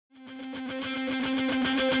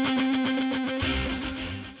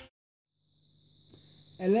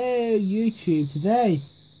Hello YouTube, today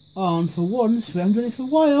on For Once, we haven't done it for a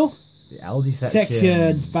while, the ALDI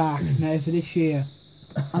section's back now for this year,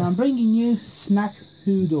 and I'm bringing you Snack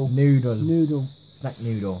Noodle. Snack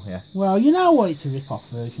Noodle, yeah. Well, you know what it's a rip-off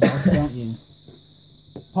version of, don't you?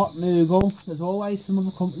 Pot Noodle, there's always some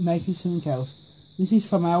other company making something else. This is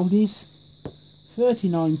from Aldi's,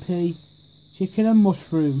 39p, chicken and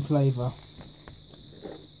mushroom flavour.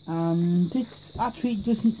 And it actually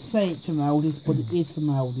doesn't say it's from Aldi's, but it is from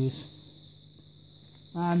Aldi's.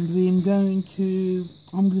 And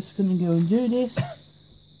I'm just going to go and do this,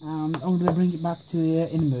 and I'm going to bring it back to you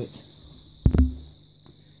in a minute.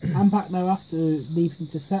 I'm back now after leaving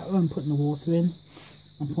to settle and putting the water in,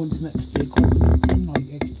 and putting some extra condiments in, like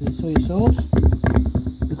extra soy sauce,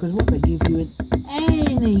 because what they give you in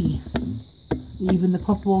any, even the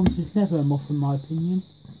proper ones, is never enough in my opinion.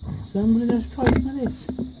 So I'm going to just try some of this.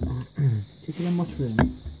 Chicken and mushroom.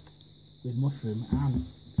 With mushroom and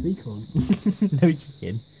bacon. No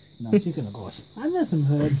chicken. No chicken, of course. And there's some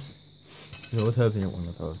herbs. There's always herbs in it. One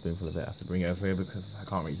that I was doing for the bit. I have to bring it over here because I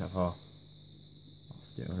can't reach that far. I'll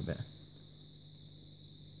do it in a bit.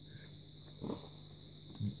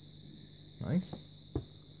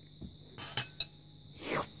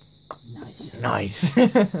 Nice.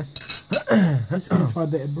 Just going to try a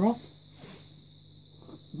bit of broth.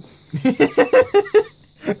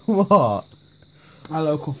 What? A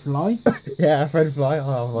local fly. Yeah, a friend fly.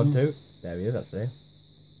 I'll have one too. There he is, actually.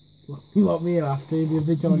 You want me after? There'll be a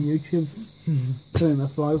video on YouTube doing a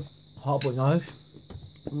fly. Hot but nice.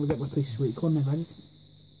 I'm going to get my piece of sweet corn in a minute.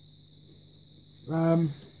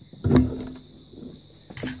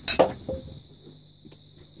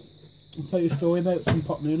 I'll tell you a story about some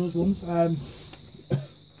pot noodles once.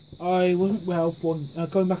 I wasn't well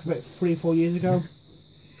going back about 3 or 4 years ago,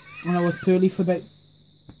 and I was poorly for about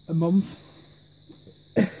a month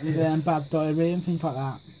with bad diarrhea and things like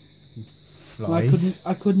that.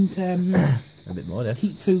 I couldn't a bit more there.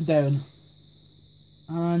 keep food down,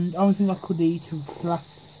 and the only thing I could eat for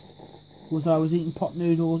last was I was eating pot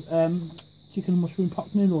noodles, chicken and mushroom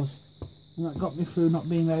pot noodles, and that got me through not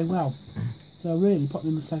being very well. So really, pot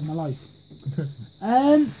noodles saved my life.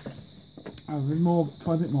 I'll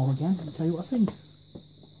try a bit more again and tell you what I think.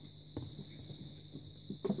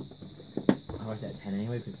 I like that 10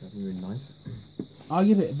 anyway because that's really nice. I'll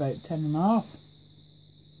give it about 10.5.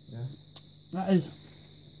 Yeah. That is.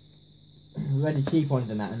 We had the cheap ones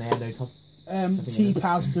and that, and they had no top. Cheap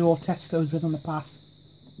Asda or Tesco's with in the past,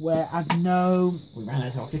 where I know we ran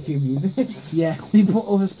out of cube. Yeah, we put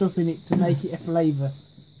other stuff in it to make it a flavour.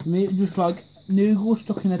 I mean, it was just like noodle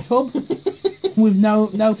stuck in a tub with no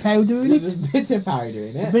powder in it. There's a bit of powder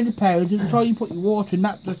in it. A bit of powder. Just try you put your water and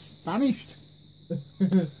that just vanished.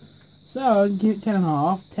 So I give it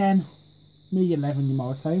 10.5, 10, maybe 11 you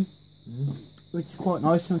might say, which is quite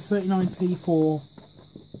nice. And 39p for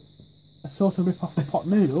a sort of rip off the pot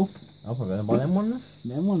noodle. I'm probably going to buy them ones.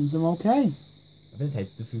 Them ones are okay. I think they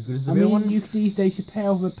taste just as good as the real ones. These days you pay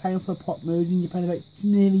over £1 for a pot noodle, and you pay about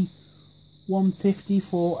nearly $1.50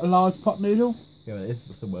 for a large pot noodle. Yeah, but it's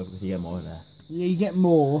still worth it because you get more in there. Yeah, you get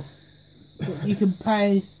more, but you can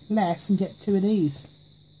pay less and get 2 of these.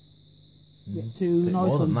 Get 2 nice more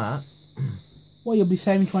ones. than that. Well, you'll be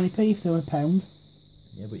saving 20p if they're £1.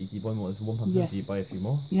 Yeah, but if you buy more than £1.50, you buy a few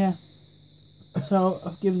more. Yeah. So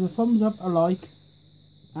I'll give us a thumbs up, a like,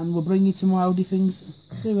 and we'll bring you some Aldi things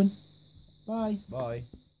soon. Bye. Bye.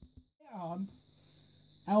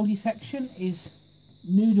 Aldi section is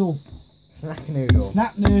Noodle. Snack Noodle.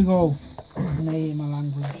 Snack Noodle. Nay, my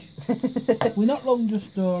language. We're not long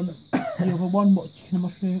just done the other one, but chicken and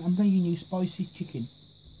mushroom. I'm bringing you spicy chicken.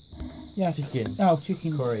 Yeah. Chicken. Oh,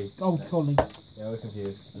 chicken. Curry. Oh, curry. Yeah, we're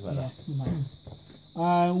confused.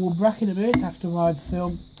 Yeah, we'll be back in a bit after I've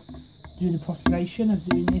filmed, do the prostration of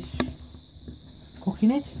doing this,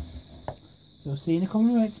 cooking it. So see you in a couple of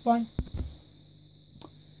minutes. Bye.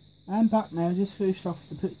 I'm back now. Just first off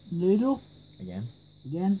to put noodle. Again,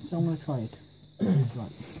 so I'm going to try it.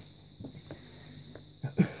 Right.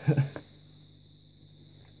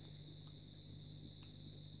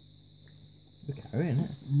 The carrot, isn't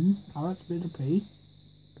it? Carrots, bit of pea.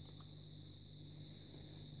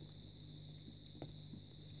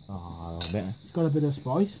 Oh, a bit. It's got a bit of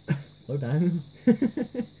spice. Slow down.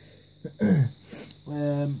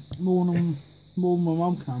 More than my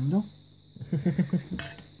mum can do.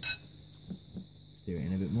 Do it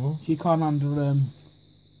in a bit more. She can't handle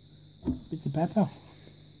bits of pepper.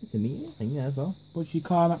 It's a meaty thing there as well. But she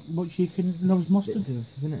can loves mustard. Bits of,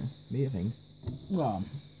 isn't it? Meaty thing. Well,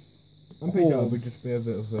 I'm pretty sure it would just be a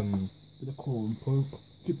bit of bit of corn.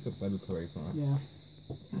 Chips up by the curry for that. Yeah.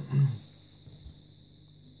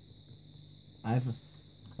 I've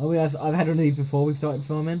Oh yes, I've had one of these before we started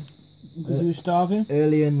filming. Because you were starving?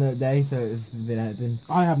 Early in the day, so it's been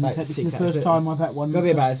I haven't like had this is the 6 hours. first time I've had one.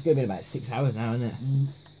 It's gonna be about 6 hours now, isn't it? Mm.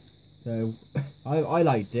 So I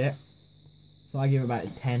liked it. So I give it about a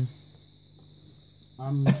 10.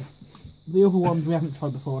 And the other ones we haven't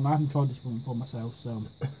tried before, and I haven't tried this one before myself, so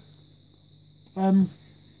I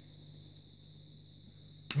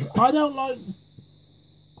don't like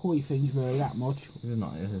koi things really that much. This is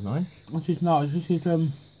nice. This is nice. This is nice. This is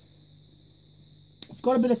it's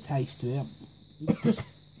got a bit of taste to it. It's just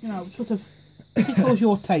sort of tickles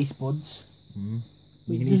your taste buds. Mm.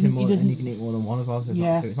 You can eat more, and you can eat more than one as well. So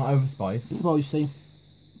it's not overspiced. Spicy.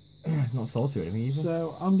 It's not salty or anything either.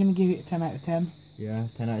 So I'm gonna give it a 10 out of 10. Yeah,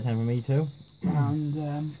 10 out of 10 for me too. And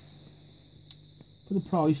for the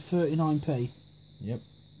price, 39p. Yep.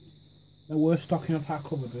 They're worth stocking up our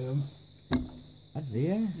cupboard with them.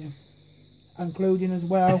 Yeah. Including as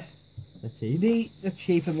well The cheap. the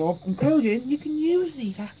cheaper one. Including you can use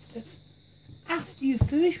these after you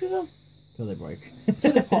finish with them. Till they break.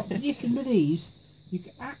 You can with these. You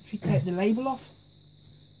can actually take the label off.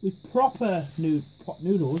 With proper pot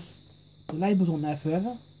noodles, the label's on there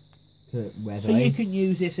forever. So you can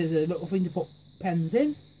use this as a little thing to put pens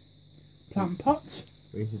in, plant pots.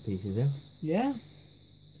 Reese's Pieces in. Yeah.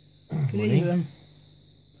 You can even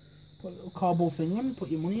put a little cardboard thing on, put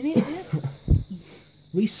your money in it. Yeah.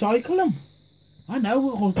 Recycle them. I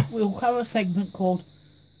know we'll have a segment called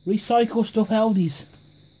Recycle Stuff Aldi's.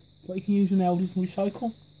 What you can use in Aldi's and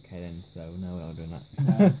recycle. Okay then, so no, we're not doing that.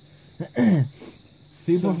 No.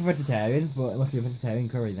 Super for vegetarians, but it must be a vegetarian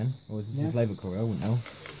curry then. Or is it a flavoured curry? I wouldn't know.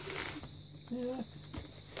 Yeah.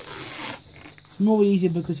 It's more easier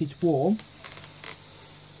because it's warm.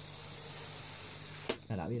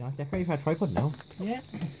 Yeah, that'd be nice. Decorate for a tripod now. Yeah.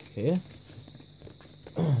 Here.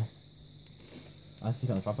 I see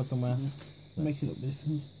it on a tripod somewhere. Yeah. Makes it look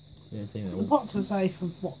different. Yeah, same The pots are safe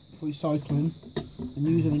for recycling and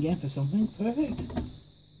using again for something. Perfect.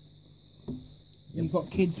 Yep. You've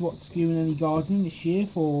got kids skewing any gardening this year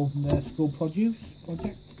for their school produce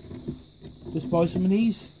project. Just buy some of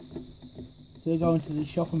these. So they're going to the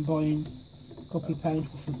shop and buying a couple of pounds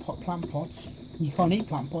worth of plant pots. You can't eat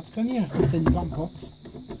plant pots, can you? It's in the plant pots.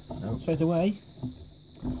 No. Straight away.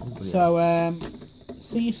 So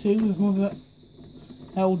see you soon with another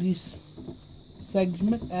ALDI's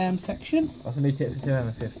section. That's a new tip for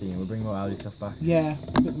 2015. We'll bring more Aldi stuff back. Yeah,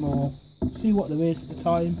 a bit more. See what there is at the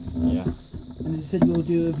time. Yeah. And as I said, we'll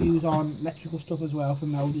do reviews on electrical stuff as well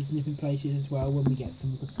from Aldi's and different places as well when we get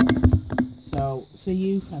some good stuff. So see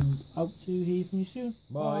you and hope to hear from you soon.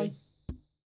 Bye. Bye.